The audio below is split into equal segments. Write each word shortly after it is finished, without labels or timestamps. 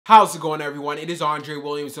How's it going, everyone? It is Andre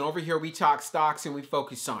Williams, and over here we talk stocks and we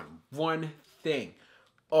focus on one thing.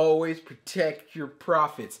 Always protect your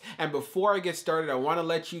profits. And before I get started, I want to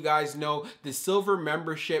let you guys know the silver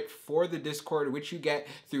membership for the Discord, which you get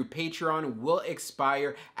through Patreon, will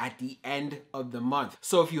expire at the end of the month.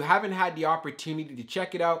 So if you haven't had the opportunity to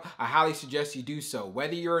check it out, I highly suggest you do so.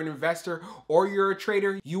 Whether you're an investor or you're a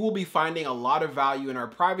trader, you will be finding a lot of value in our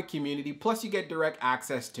private community, plus you get direct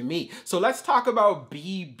access to me. So let's talk about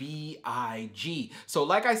BBIG. So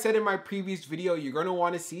like I said in my previous video, you're going to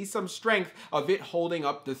want to see some strength of it holding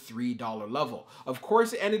up the $3 level. Of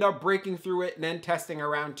course, it ended up breaking through it and then testing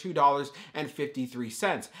around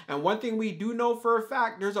 $2.53. And one thing we do know for a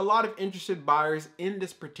fact, there's a lot of interested buyers in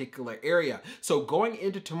this particular area. So going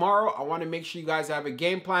into tomorrow, I want to make sure you guys have a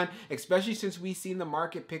game plan, especially since we've seen the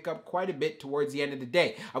market pick up quite a bit towards the end of the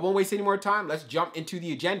day. I won't waste any more time. Let's jump into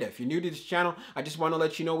the agenda. If you're new to this channel, I just want to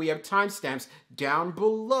let you know we have timestamps down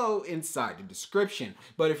below inside the description.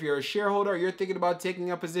 But if you're a shareholder or you're thinking about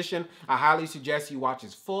taking a position, I highly suggest you watch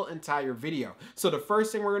this full entire video. So the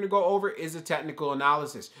first thing we're going to go over is a technical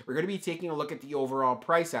analysis. We're going to be taking a look at the overall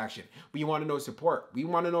price action. We want to know support. We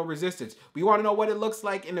want to know resistance. We want to know what it looks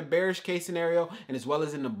like in the bearish case scenario and as well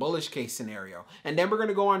as in the bullish case scenario. And then we're going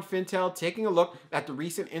to go on Fintel, taking a look at the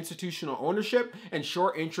recent institutional ownership and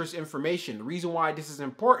short interest information. The reason why this is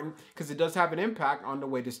important because it does have an impact on the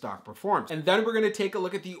way the stock performs. And then we're going to take a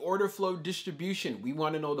look at the order flow distribution. We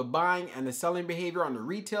want to know the buying and the selling behavior on the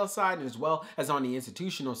retail side as well as on the institutional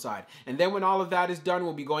side. And then when all of that is done,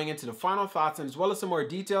 we'll be going into the final thoughts and as well as some more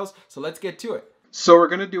details. So let's get to it. So we're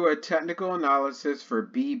going to do a technical analysis for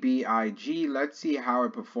BBIG. Let's see how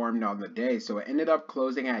it performed on the day. So it ended up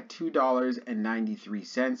closing at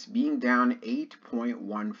 $2.93, being down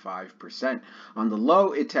 8.15%. On the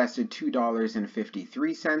low, it tested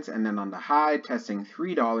 $2.53, and then on the high, testing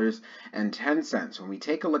 $3.10. When we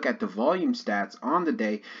take a look at the volume stats on the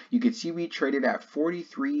day, you can see we traded at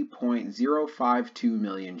 43.052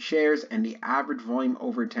 million shares, and the average volume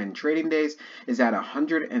over 10 trading days is at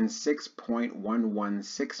 106.116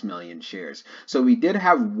 million shares. So we did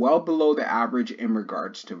have well below the average in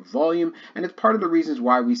regards to volume, and it's part of the reasons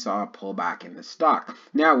why we saw a pullback in the stock.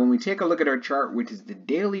 Now, when we take a look at our chart, which is the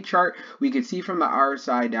daily chart, we can see from the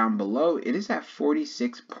RSI down below, it is at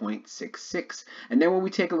 46.66. And then when we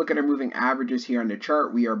take a look at our moving averages here on the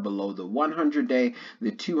chart, we are below the 100-day,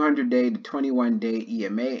 the 200-day, the 21-day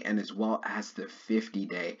EMA, and as well as the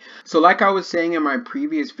 50-day. So like I was saying in my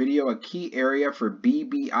previous video, a key area for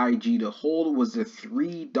BBIG to hold was the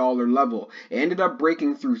 $3 level. It ended up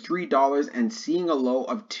breaking through $3 and seeing a low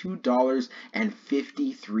of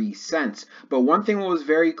 $2.53. But one thing was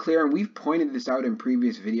very clear, and we've pointed this out in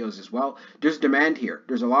previous videos as well, there's demand here.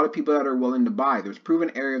 There's a lot of people that are willing to buy. There's proven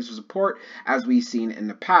areas of support as we've seen in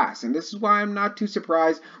the past. And this is why I'm not too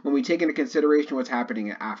surprised when we take into consideration what's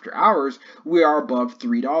happening after hours. We are above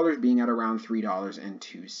 $3, being at around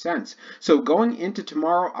 $3.02. So going into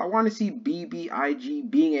tomorrow, I want to see BBIG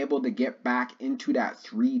being able to get back into that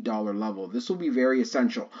 $3 level. This will be very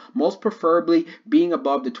essential, most preferably being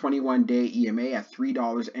above the 21-day EMA at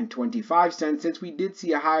 $3.25, since we did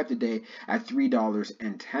see a high of the day at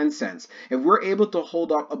 $3.10. If we're able to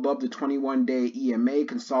hold up above the 21-day EMA,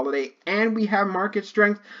 consolidate, and we have market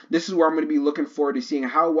strength, this is where I'm going to be looking forward to seeing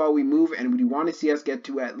how well we move, and we want to see us get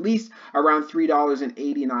to at least around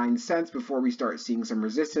 $3.89 before we start seeing some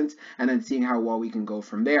resistance, and then seeing how well we can go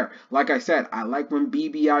from there. Like I said, I like when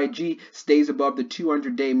BBIG stays above the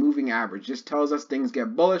 200-day moving average. This tells us things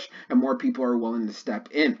get bullish and more people are willing to step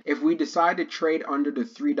in. If we decide to trade under the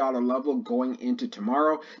 $3 level going into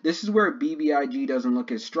tomorrow, this is where BBIG doesn't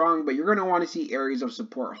look as strong, but you're going to want to see areas of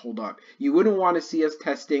support hold up. You wouldn't want to see us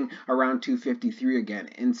testing around 253 again.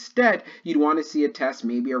 Instead, you'd want to see a test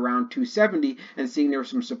maybe around 270 and seeing there's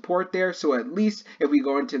some support there. So at least if we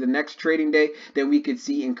go into the next trading day, then we could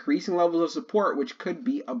see increasing levels of support, which could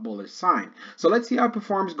be a bullish sign. So let's see how it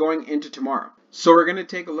performs going into tomorrow. So we're going to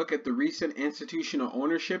take a look at the recent institutional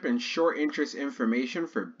ownership and short interest information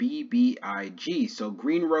for BBIG. So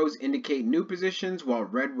green rows indicate new positions while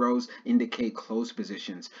red rows indicate closed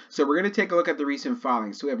positions. So we're going to take a look at the recent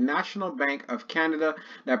filings. So we have National Bank of Canada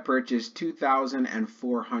that purchased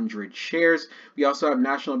 2,400 shares. We also have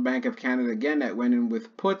National Bank of Canada again that went in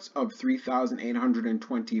with puts of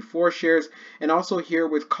 3,824 shares, and also here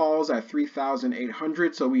with calls at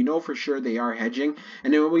 3,800. So we know for sure they are hedging.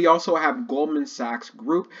 And then we also have Goldman Sachs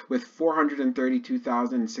Group with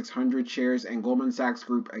 432,600 shares, and Goldman Sachs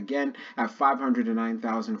Group again at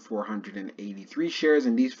 509,483 shares,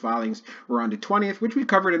 and these filings were on the 20th, which we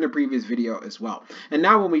covered in the previous video as well. And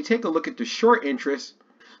now when we take a look at the short interest,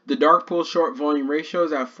 The dark pool short volume ratio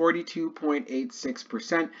is at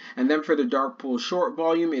 42.86%, and then for the dark pool short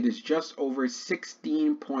volume, it is just over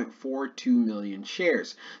 16.42 million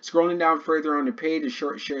shares. Scrolling down further on the page, the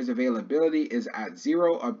short shares availability is at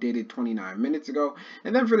 0, updated 29 minutes ago,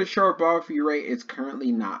 and then for the short borrow fee rate, it's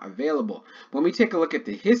currently not available. When we take a look at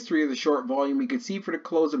the history of the short volume, we can see for the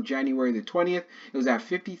close of January the 20th, it was at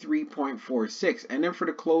 53.46, and then for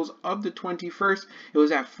the close of the 21st, it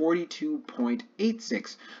was at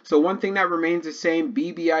 42.86. So one thing that remains the same,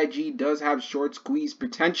 BBIG does have short squeeze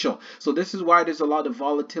potential. So this is why there's a lot of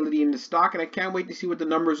volatility in the stock, and I can't wait to see what the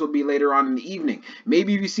numbers will be later on in the evening.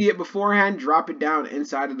 Maybe if you see it beforehand, drop it down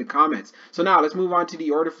inside of the comments. So now let's move on to the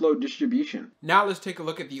order flow distribution. Now let's take a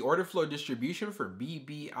look at the order flow distribution for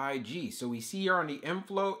BBIG. So we see here on the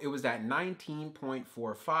inflow, it was at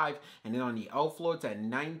 19.45, and then on the outflow, it's at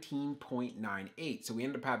 19.98. So we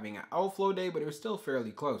ended up having an outflow day, but it was still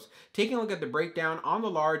fairly close. Taking a look at the breakdown, on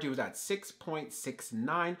the large, it was at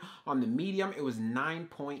 6.69. On the medium, it was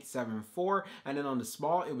 9.74. And then on the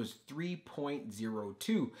small, it was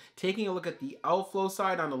 3.02. Taking a look at the outflow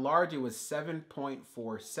side, on the large, it was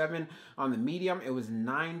 7.47. On the medium, it was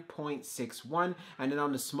 9.61. And then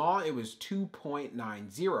on the small, it was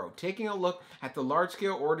 2.90. Taking a look at the large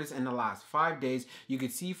scale orders in the last 5 days, you can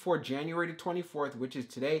see for January the 24th, which is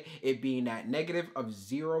today, it being at negative of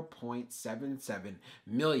 0.77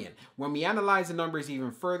 million. When we analyze the numbers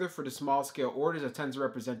even further for the small scale orders that tends to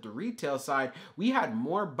represent the retail side, we had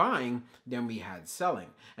more buying than we had selling.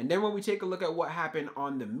 And then when we take a look at what happened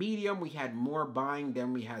on the medium, we had more buying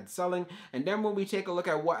than we had selling. And then when we take a look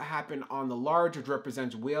at what happened on the large, which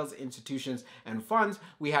represents whales, institutions, and funds,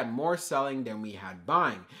 we had more selling than we had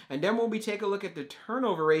buying. And then when we take a look at the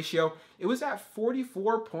turnover ratio, it was at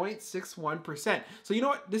 44.61%. So you know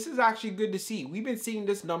what? This is actually good to see. We've been seeing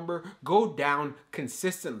this number go down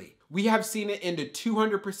consistently. We have seen it in the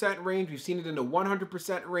 200% range. We've seen it in the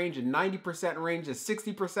 100% range, and 90% range, a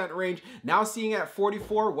 60% range. Now seeing it at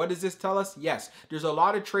 44, what does this tell us? Yes, there's a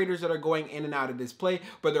lot of traders that are going in and out of this play,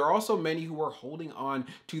 but there are also many who are holding on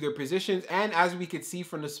to their positions. And as we could see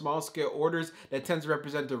from the small scale orders that tends to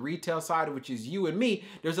represent the retail side, which is you and me,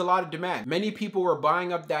 there's a lot of demand. Many people were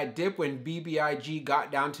buying up that dip when BBIG got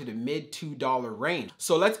down to the mid $2 range.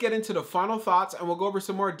 So let's get into the final thoughts, and we'll go over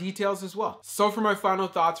some more details as well. So for my final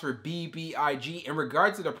thoughts for BBIG, in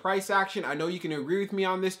regards to the price action, I know you can agree with me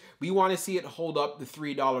on this. We want to see it hold up the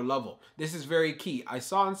 $3 level. This is very key. I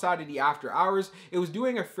saw inside of the after hours, it was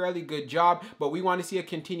doing a fairly good job, but we want to see a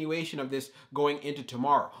continuation of this going into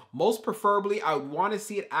tomorrow. Most preferably, I would want to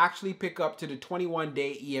see it actually pick up to the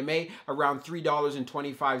 21-day EMA around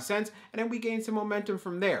 $3.25, and then we gain some momentum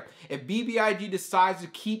from there. If BBIG decides to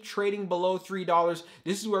keep trading below $3,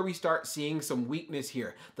 this is where we start seeing some weakness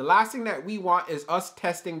here. The last thing that we want is us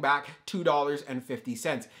testing back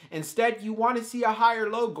 $2.50. Instead, you want to see a higher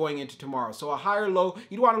low going into tomorrow. So a higher low,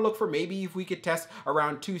 you'd want to look for maybe if we could test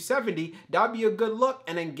around 270, that'd be a good look,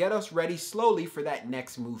 and then get us ready slowly for that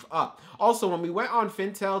next move up. Also, when we went on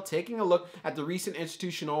Fintel, taking a look at the recent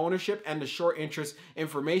institutional ownership and the short interest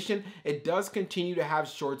information, it does continue to have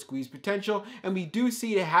short squeeze potential, and we do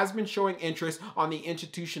see it has been showing interest on the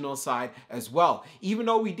institutional side as well. Even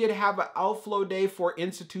though we did have an outflow day for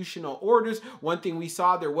institutional orders, one thing we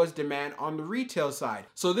saw, there was demand on the retail side.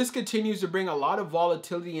 So this continues to bring a lot of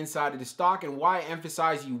volatility inside of the stock, and why I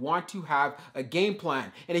emphasize you want to have a game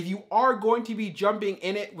plan. And if you are going to be jumping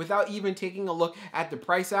in it without even taking a look at the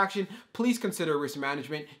price action, please consider risk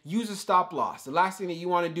management. Use a stop loss. The last thing that you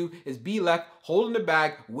want to do is be left holding the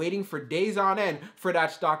bag, waiting for days on end for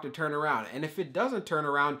that stock to turn around. And if it doesn't turn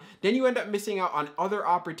around, then you end up missing out on other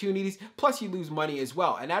opportunities, plus you lose money as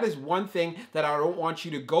well. And that is one thing that I don't want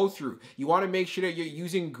you to go through. You want to make sure that you're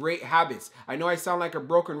using great habits. I know I sound like a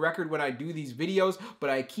broken record when I do these videos,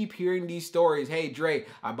 but I keep hearing these stories. Hey, Dre,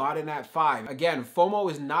 I bought in at 5. Again,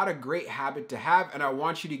 FOMO is not a great habit to have, and I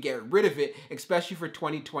want you to get rid of it, especially for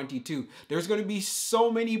 2022. There's going to be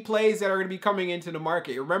so many plays that are going to be coming into the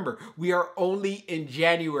market. Remember, we are only in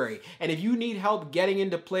January, and if you need help getting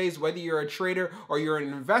into plays, whether you're a trader or you're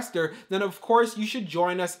an investor, then of course you should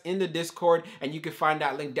join us in the Discord, and you can find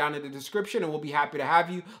that link down in the description, and we'll be happy to have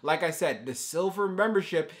you. Like I said, the silver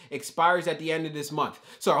membership expires at the end of this month.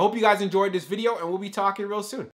 So I hope you guys enjoyed this video, and we'll be talking real soon.